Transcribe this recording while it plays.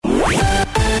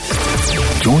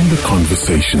Join the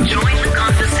conversation.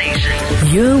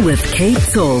 You're with Cape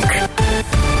Talk.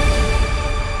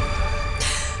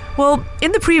 Well,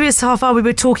 in the previous half hour, we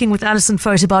were talking with Alison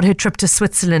Fote about her trip to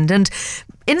Switzerland. And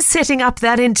in setting up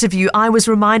that interview, I was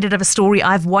reminded of a story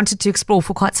I've wanted to explore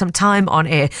for quite some time on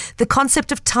air, the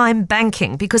concept of time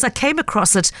banking, because I came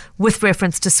across it with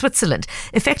reference to Switzerland.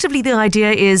 Effectively, the idea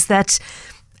is that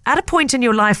at a point in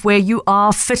your life where you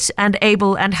are fit and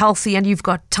able and healthy and you've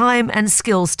got time and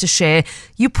skills to share,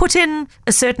 you put in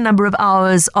a certain number of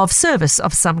hours of service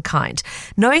of some kind,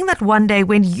 knowing that one day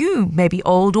when you may be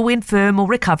old or infirm or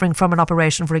recovering from an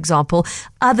operation, for example,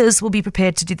 others will be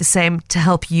prepared to do the same to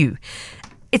help you.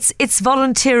 It's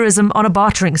volunteerism on a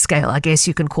bartering scale, I guess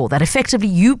you can call that. Effectively,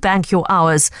 you bank your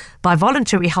hours by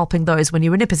voluntarily helping those when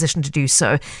you're in a position to do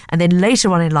so. And then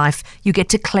later on in life, you get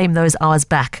to claim those hours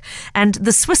back. And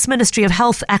the Swiss Ministry of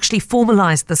Health actually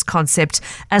formalized this concept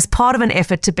as part of an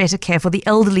effort to better care for the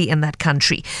elderly in that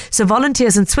country. So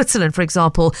volunteers in Switzerland, for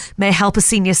example, may help a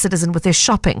senior citizen with their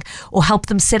shopping or help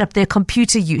them set up their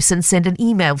computer use and send an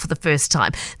email for the first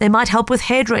time. They might help with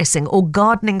hairdressing or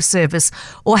gardening service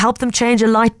or help them change a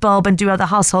light bulb and do other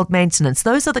household maintenance.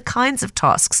 Those are the kinds of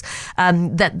tasks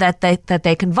that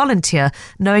they can volunteer,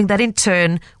 knowing that in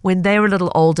turn, when they're a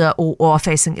little older or are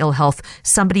facing ill health,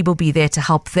 somebody will be there to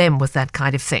help them with that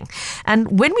kind of thing.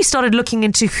 And when we started looking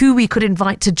into who we could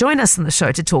invite to join us in the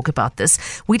show to talk about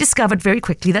this, we discovered very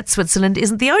quickly that Switzerland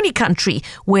isn't the only country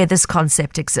where this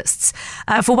concept exists.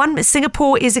 For one,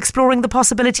 Singapore is exploring the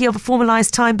possibility of a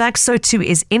formalized time back. So too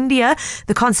is India.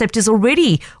 The concept is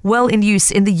already well in use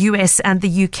in the US and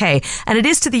the UK. And it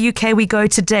is to the UK we go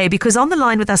today, because on the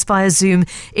line with us via Zoom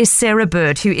is Sarah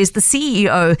Bird, who is the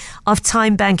CEO of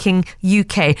Time Banking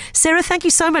UK. Sarah, thank you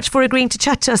so much for agreeing to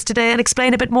chat to us today and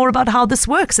explain a bit more about how this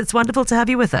works. It's wonderful to have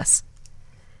you with us.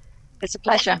 It's a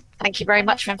pleasure. Thank you very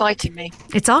much for inviting me.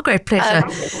 It's our great pleasure.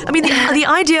 I mean, the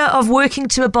idea of working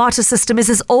to a barter system is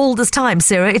as old as time,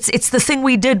 Sarah. It's the thing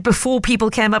we did before people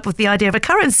came up with the idea of a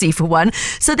currency, for one.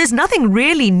 So there's nothing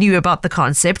really new about the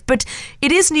concept, but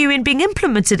it is new in being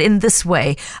implemented in this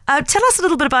way. Tell us a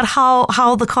little bit about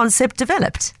how the concept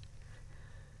developed.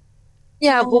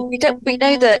 Yeah, well, we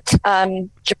know that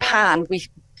Japan, we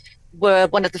were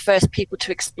one of the first people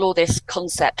to explore this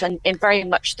concept, and in very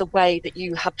much the way that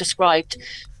you have described,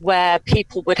 where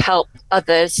people would help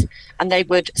others and they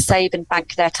would save and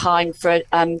bank their time for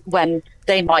when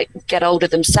they might get older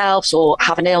themselves or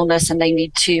have an illness and they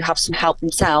need to have some help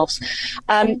themselves.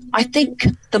 I think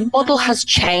the model has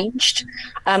changed,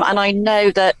 and I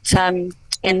know that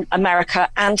in America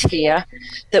and here,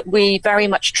 that we very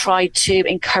much try to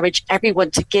encourage everyone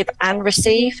to give and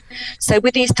receive. So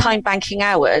with these time banking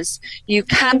hours, you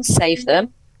can save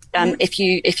them if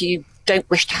you don't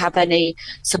wish to have any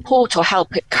support or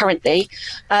help currently.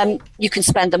 You can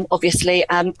spend them obviously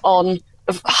on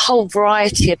a whole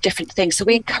variety of different things. So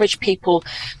we encourage people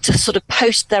to sort of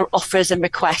post their offers and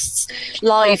requests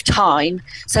live time.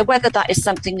 So whether that is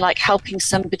something like helping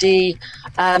somebody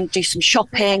do some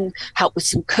shopping, help with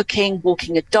some cooking,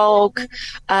 walking a dog,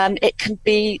 it can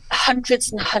be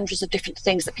hundreds and hundreds of different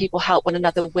things that people help one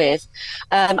another with.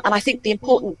 And I think the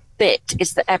important bit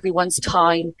is that everyone's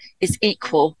time is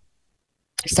equal.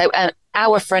 So an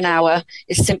hour for an hour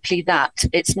is simply that.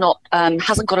 It's not,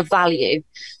 hasn't got a value.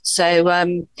 So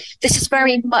this is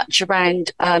very much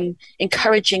around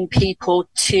encouraging people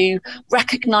to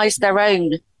recognize their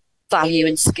own value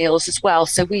and skills as well.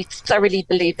 So we thoroughly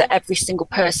believe that every single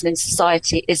person in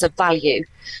society is of value.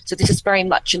 So this is very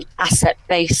much an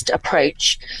asset-based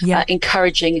approach,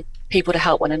 encouraging people to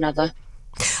help one another.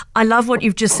 I love what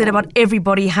you've just said about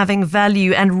everybody having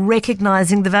value and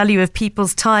recognizing the value of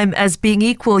people's time as being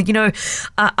equal. You know,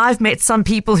 I've met some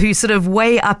people who sort of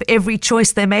weigh up every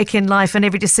choice they make in life and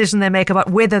every decision they make about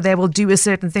whether they will do a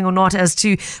certain thing or not, as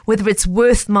to whether it's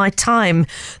worth my time,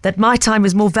 that my time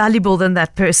is more valuable than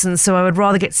that person, so I would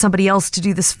rather get somebody else to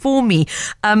do this for me.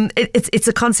 It's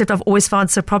a concept I've always found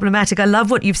so problematic. I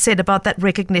love what you've said about that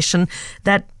recognition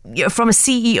that from a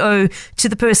CEO to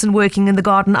the person working in the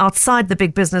garden outside the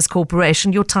big business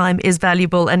corporation, your time is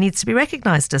valuable and needs to be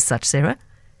recognized as such, Sarah.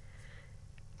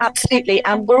 Absolutely.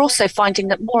 And we're also finding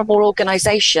that more and more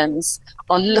organizations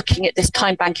are looking at this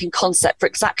time banking concept for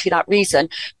exactly that reason,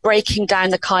 breaking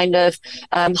down the kind of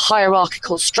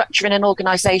hierarchical structure in an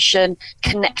organization,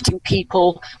 connecting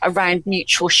people around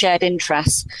mutual shared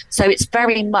interests. So it's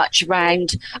very much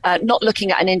around not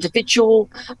looking at an individual,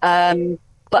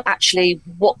 but actually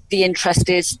what the interest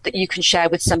is that you can share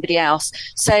with somebody else.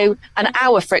 So an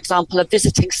hour, for example, of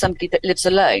visiting somebody that lives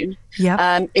alone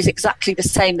is exactly the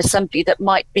same as somebody that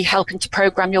might be helping to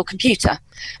program your computer.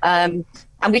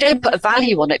 And we don't put a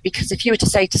value on it, because if you were to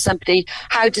say to somebody,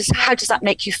 how does that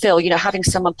make you feel, having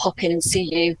someone pop in and see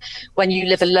you when you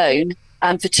live alone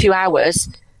for 2 hours,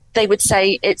 they would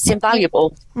say it's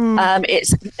invaluable.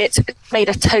 It's made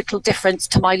a total difference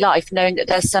to my life, knowing that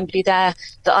there's somebody there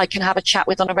that I can have a chat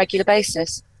with on a regular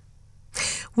basis.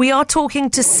 We are talking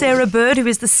to Sarah Bird, who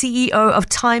is the CEO of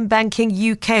Time Banking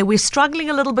UK. We're struggling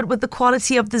a little bit with the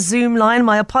quality of the Zoom line.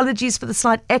 My apologies for the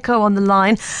slight echo on the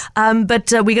line, but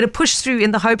we're going to push through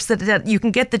in the hopes that you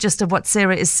can get the gist of what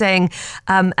Sarah is saying,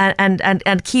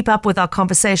 and keep up with our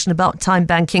conversation about time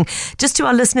banking. Just to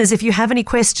our listeners, if you have any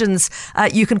questions,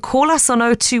 you can call us on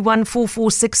 021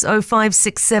 446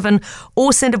 0567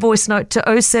 or send a voice note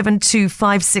to 072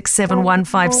 567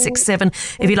 1567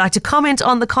 if you'd like to comment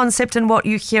on the concept and what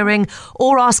you're hearing,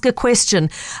 or ask a question.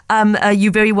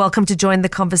 You're very welcome to join the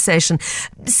conversation.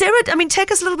 Sarah,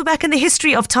 take us a little bit back in the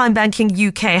history of Time Banking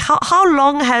UK. How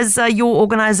long has your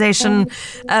organisation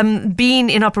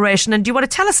been in operation, and do you want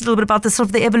to tell us a little bit about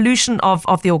the evolution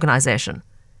of the organisation?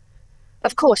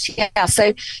 Of course, yeah.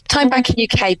 So Time Banking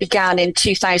UK began in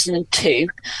 2002.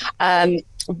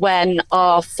 When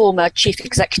our former chief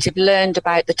executive learned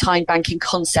about the time banking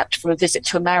concept from a visit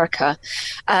to America.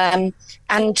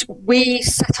 And we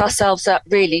set ourselves up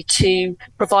really to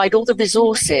provide all the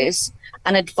resources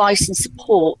and advice and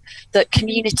support that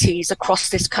communities across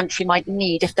this country might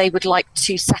need if they would like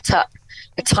to set up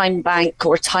a time bank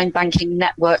or a time banking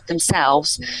network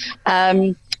themselves.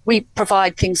 We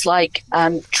provide things like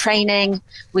training.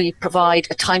 We provide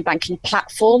a time banking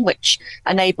platform which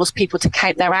enables people to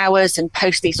count their hours and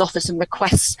post these offers and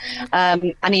requests,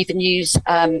 and even use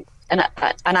an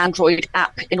Android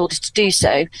app in order to do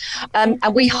so. And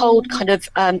we hold kind of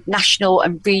national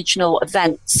and regional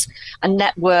events and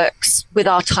networks with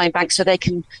our time bank, so they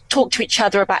can talk to each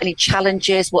other about any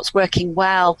challenges, what's working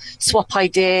well, swap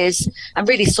ideas, and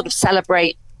really sort of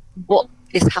celebrate what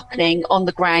is happening on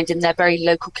the ground in their very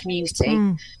local community.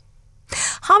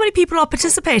 How many people are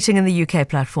participating in the UK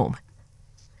platform?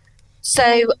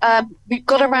 So we've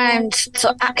got around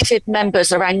active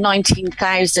members, around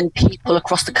 19,000 people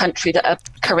across the country that are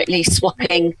currently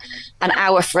swapping an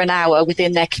hour for an hour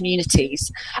within their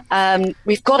communities.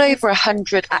 We've got over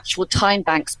 100 actual time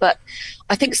banks, but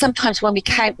I think sometimes when we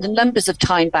count the numbers of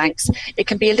time banks, it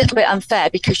can be a little bit unfair,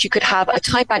 because you could have a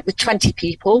time bank with 20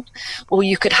 people, or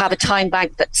you could have a time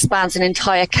bank that spans an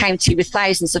entire county with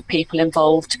thousands of people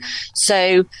involved.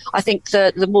 So I think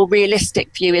the more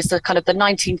realistic view is the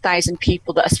 19,000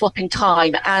 people that are swapping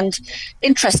time. And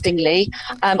interestingly,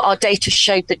 our data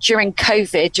showed that during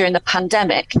COVID, during the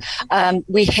pandemic,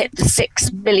 we hit the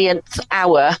 6 millionth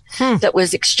hour that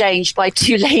was exchanged by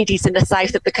two ladies in the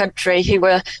south of the country who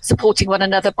were supporting one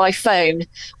another by phone,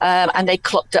 and they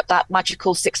clocked up that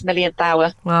magical 6 millionth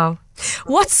hour. Wow.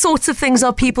 What sorts of things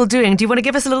are people doing? Do you want to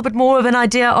give us a little bit more of an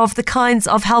idea of the kinds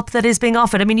of help that is being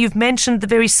offered? You've mentioned the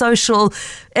very social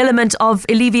element of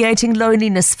alleviating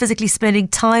loneliness, physically spending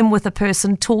time with a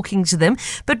person, talking to them.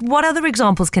 But what other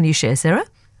examples can you share, Sarah?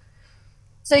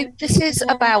 So this is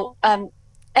about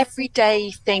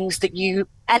everyday things that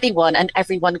anyone and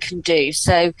everyone can do.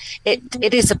 So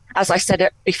it is, as I said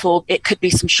before, it could be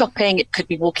some shopping, it could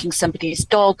be walking somebody's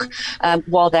dog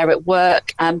while they're at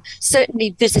work.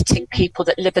 Certainly visiting people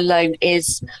that live alone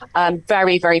is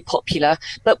very, very popular,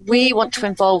 but we want to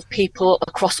involve people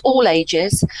across all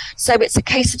ages. So it's a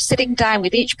case of sitting down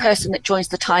with each person that joins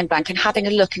the time bank and having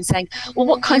a look and saying, well,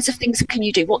 what kinds of things can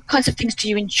you do? What kinds of things do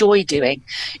you enjoy doing?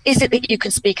 Is it that you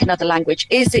can speak another language?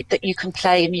 Is it that you can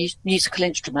play a musical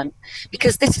instrument?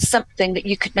 Because this is something that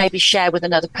you could maybe share with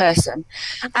another person.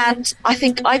 And I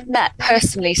think I've met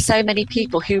personally so many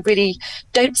people who really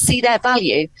don't see their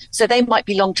value. So they might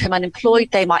be long-term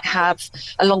unemployed, they might have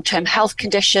a long-term health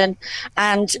condition.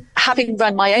 And having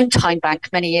run my own time bank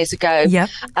many years ago,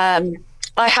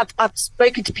 I've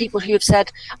spoken to people who have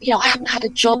said, I haven't had a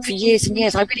job for years and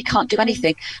years. I really can't do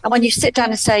anything. And when you sit down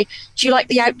and say, do you like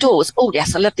the outdoors? Oh,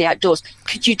 yes, I love the outdoors.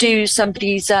 Could you do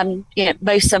somebody's,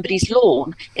 mow somebody's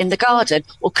lawn in the garden?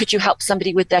 Or could you help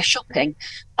somebody with their shopping?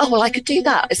 Oh, well, I could do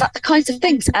that. Is that the kinds of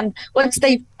things? And once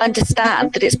they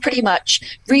understand that it's pretty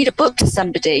much read a book to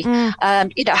somebody, have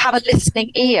a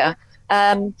listening ear,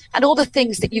 and all the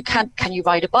things that you can you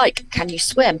ride a bike? Can you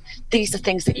swim? These are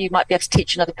things that you might be able to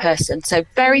teach another person. So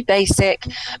very basic.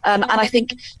 And I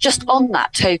think just on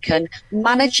that token,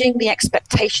 managing the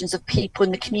expectations of people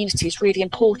in the community is really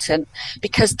important,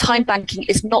 because time banking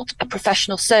is not a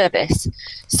professional service.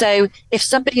 So if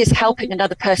somebody is helping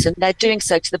another person, they're doing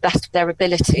so to the best of their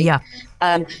ability. Yeah.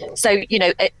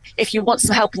 If you want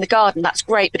some help in the garden, that's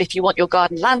great. But if you want your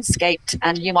garden landscaped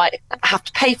and you might have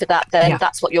to pay for that, then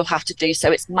that's what you'll have to do.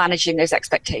 So it's managing those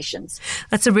expectations.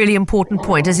 That's a really important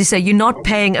point. As you say, you're not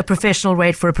paying a professional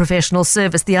rate for a professional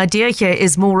service. The idea here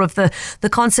is more of the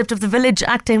concept of the village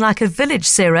acting like a village,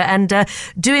 Sarah, and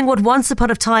doing what once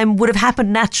upon a time would have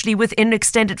happened naturally within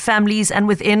extended families and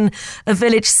within a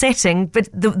village setting. But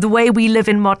the way we live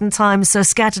in modern times, so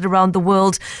scattered around the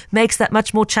world, makes that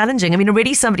much more challenging. I mean,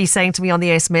 already somebody's saying to me on the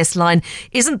SMS line,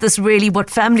 isn't this really what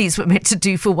families were meant to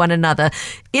do for one another?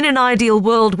 In an ideal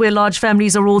world where large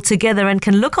families are all together and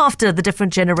can look after the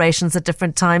different generations at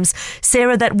different times,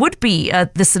 Sarah, that would be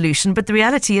the solution. But the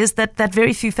reality is that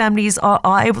very few families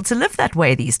are able to live that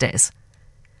way these days.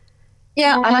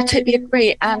 Yeah, and I totally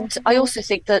agree. And I also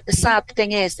think that the sad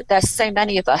thing is that there's so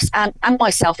many of us, and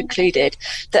myself included,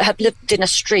 that have lived in a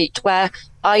street where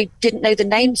I didn't know the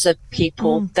names of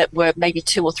people that were maybe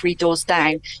 2 or 3 doors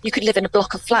down. You could live in a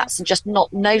block of flats and just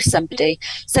not know somebody.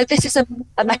 So this is a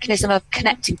mechanism of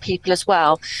connecting people as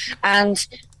well. And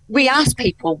we ask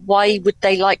people, why would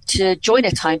they like to join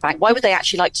a time bank? Why would they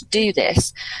actually like to do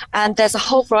this? And there's a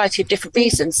whole variety of different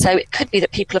reasons. So it could be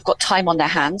that people have got time on their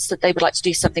hands, that they would like to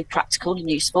do something practical and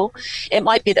useful. It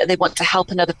might be that they want to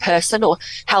help another person or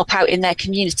help out in their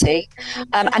community.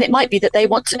 And it might be that they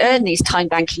want to earn these time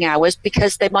banking hours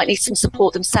because they might need some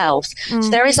support themselves. So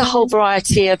there is a whole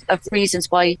variety of reasons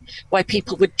why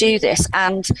people would do this.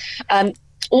 And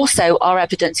also, our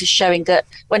evidence is showing that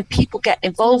when people get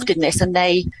involved in this and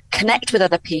they connect with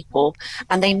other people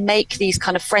and they make these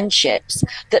kind of friendships,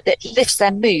 that it lifts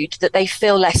their mood, that they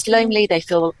feel less lonely, they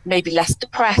feel maybe less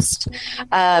depressed,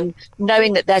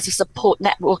 knowing that there's a support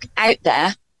network out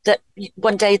there that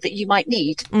one day that you might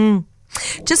need.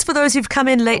 Just for those who've come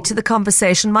in late to the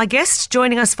conversation, my guest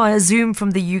joining us via Zoom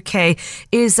from the UK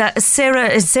is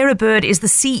Sarah Bird, is the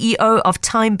CEO of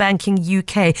Time Banking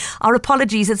UK. Our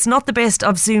apologies, it's not the best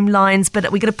of Zoom lines, but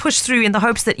we're going to push through in the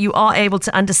hopes that you are able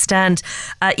to understand,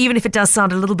 even if it does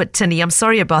sound a little bit tinny. I'm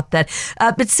sorry about that.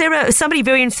 But Sarah, somebody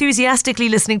very enthusiastically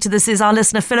listening to this is our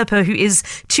listener, Philippa, who is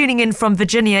tuning in from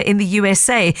Virginia in the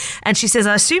USA. And she says,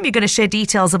 I assume you're going to share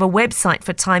details of a website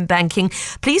for time banking.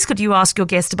 Please could you ask your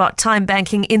guest about time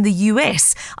banking in the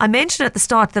US? I mentioned at the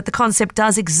start that the concept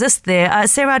does exist there.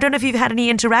 Sarah, I don't know if you've had any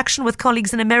interaction with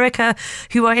colleagues in America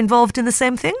who are involved in the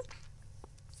same thing?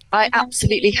 I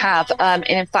absolutely have. And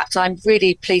in fact, I'm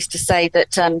really pleased to say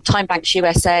that Time Banks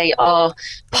USA are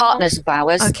partners of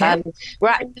ours. Okay.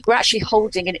 We're actually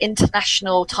holding an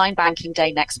International Time Banking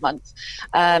Day next month.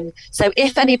 So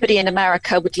if anybody in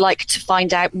America would like to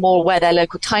find out more where their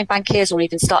local time bank is, or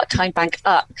even start a time bank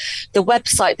up, the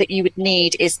website that you would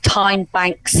need is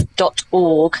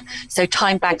timebanks.org. So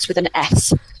Time Banks with an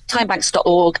S,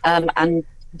 timebanks.org, and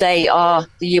they are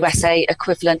the USA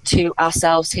equivalent to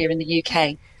ourselves here in the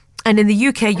UK. And in the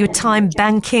UK, you're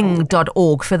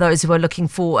timebanking.org for those who are looking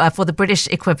for the British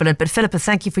equivalent. But Philippa,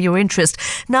 thank you for your interest.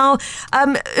 Now,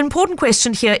 important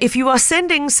question here. If you are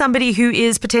sending somebody who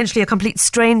is potentially a complete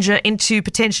stranger into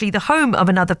potentially the home of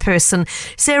another person,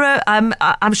 Sarah,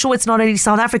 I'm sure it's not only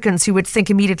South Africans who would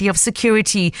think immediately of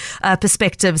security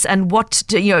perspectives and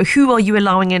who are you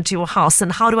allowing into your house,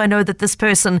 and how do I know that this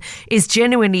person is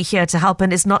genuinely here to help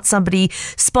and is not somebody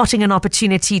spotting an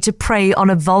opportunity to prey on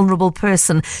a vulnerable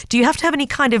person? Do you have to have any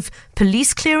kind of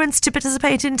police clearance to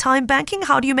participate in time banking?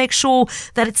 How do you make sure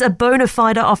that it's a bona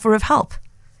fide offer of help?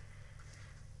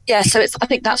 Yeah, so I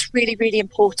think that's really, really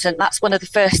important. That's one of the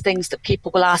first things that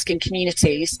people will ask in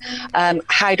communities.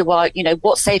 How do I,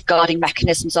 what safeguarding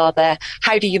mechanisms are there?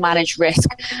 How do you manage risk?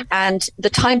 And the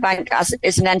Time Bank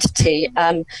is an entity,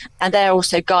 and they're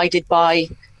also guided by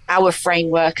our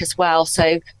framework as well.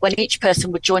 So when each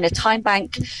person would join a time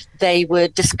bank, they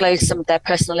would disclose some of their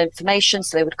personal information.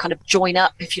 So they would kind of join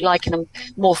up, if you like, in a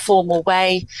more formal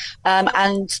way.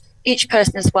 And each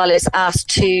person as well is asked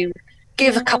to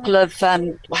give a couple of,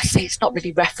 I say it's not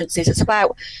really references, it's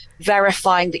about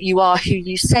verifying that you are who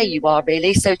you say you are,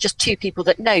 really. So just 2 people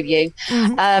that know you.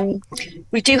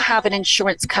 We do have an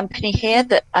insurance company here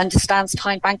that understands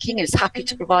time banking and is happy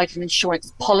to provide an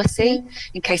insurance policy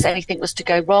in case anything was to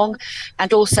go wrong.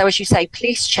 And also, as you say,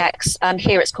 police checks.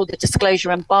 Here it's called the Disclosure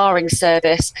and Barring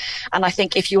Service. And I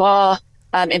think if you are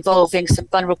involving some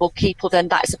vulnerable people, then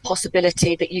that is a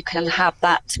possibility that you can have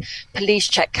that police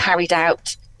check carried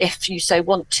out if you so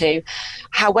want to.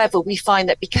 However, we find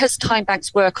that because time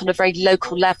banks work on a very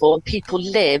local level and people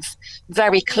live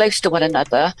very close to one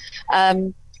another,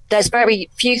 there's very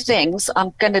few things,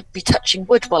 I'm going to be touching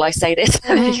wood while I say this,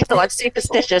 because I'm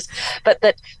superstitious, but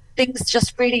that things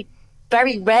just really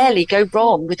very rarely go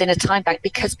wrong within a time bank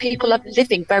because people are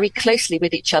living very closely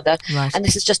with each other. Right. And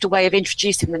this is just a way of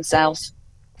introducing themselves.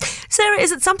 Sarah,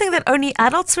 is it something that only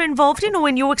adults are involved in, or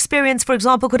in your experience, for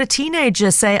example, could a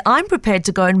teenager say, I'm prepared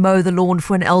to go and mow the lawn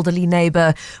for an elderly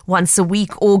neighbour once a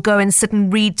week, or go and sit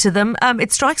and read to them?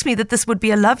 It strikes me that this would be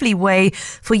a lovely way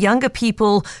for younger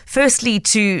people, firstly,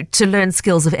 to learn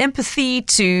skills of empathy,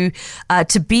 to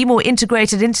be more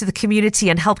integrated into the community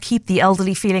and help keep the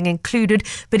elderly feeling included,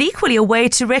 but equally a way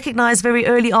to recognise very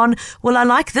early on, well, I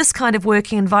like this kind of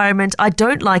working environment. I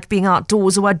don't like being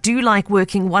outdoors, or I do like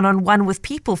working one-on-one with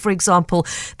people, for example.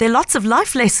 There are lots of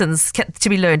life lessons to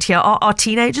be learned here. Are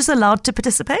teenagers allowed to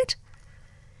participate?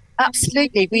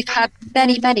 Absolutely. We've had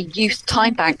many youth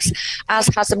time banks, as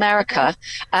has America.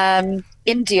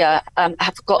 India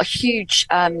have got a huge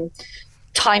time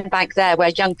bank there where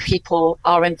young people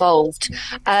are involved.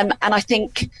 And I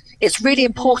think it's really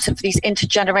important for these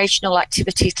intergenerational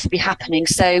activities to be happening.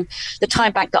 So the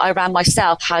time bank that I ran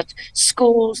myself had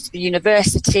schools, the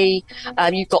university,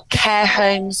 you've got care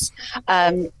homes,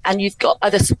 and you've got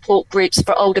other support groups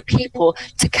for older people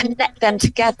to connect them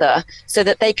together so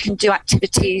that they can do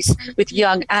activities with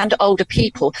young and older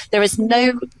people. There is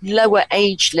no lower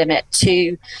age limit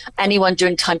to anyone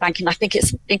doing time banking. I think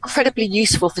it's incredibly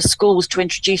useful for schools to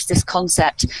introduce this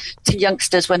concept to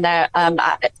youngsters when they're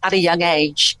at a young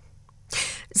age.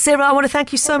 Sarah, I want to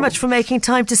thank you so much for making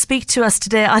time to speak to us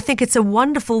today. I think it's a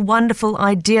wonderful, wonderful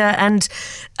idea, and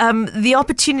the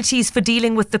opportunities for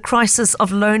dealing with the crisis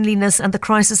of loneliness and the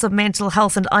crisis of mental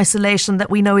health and isolation that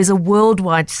we know is a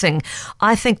worldwide thing.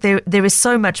 I think there is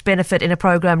so much benefit in a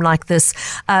program like this.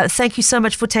 Thank you so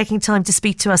much for taking time to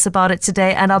speak to us about it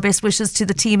today, and our best wishes to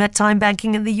the team at Time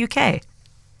Banking in the UK.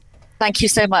 Thank you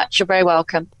so much. You're very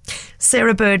welcome.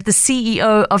 Sarah Bird, the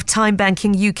CEO of Time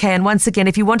Banking UK. And once again,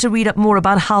 if you want to read up more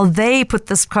about how they put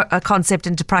this concept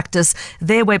into practice,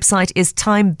 their website is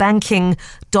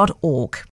timebanking.org.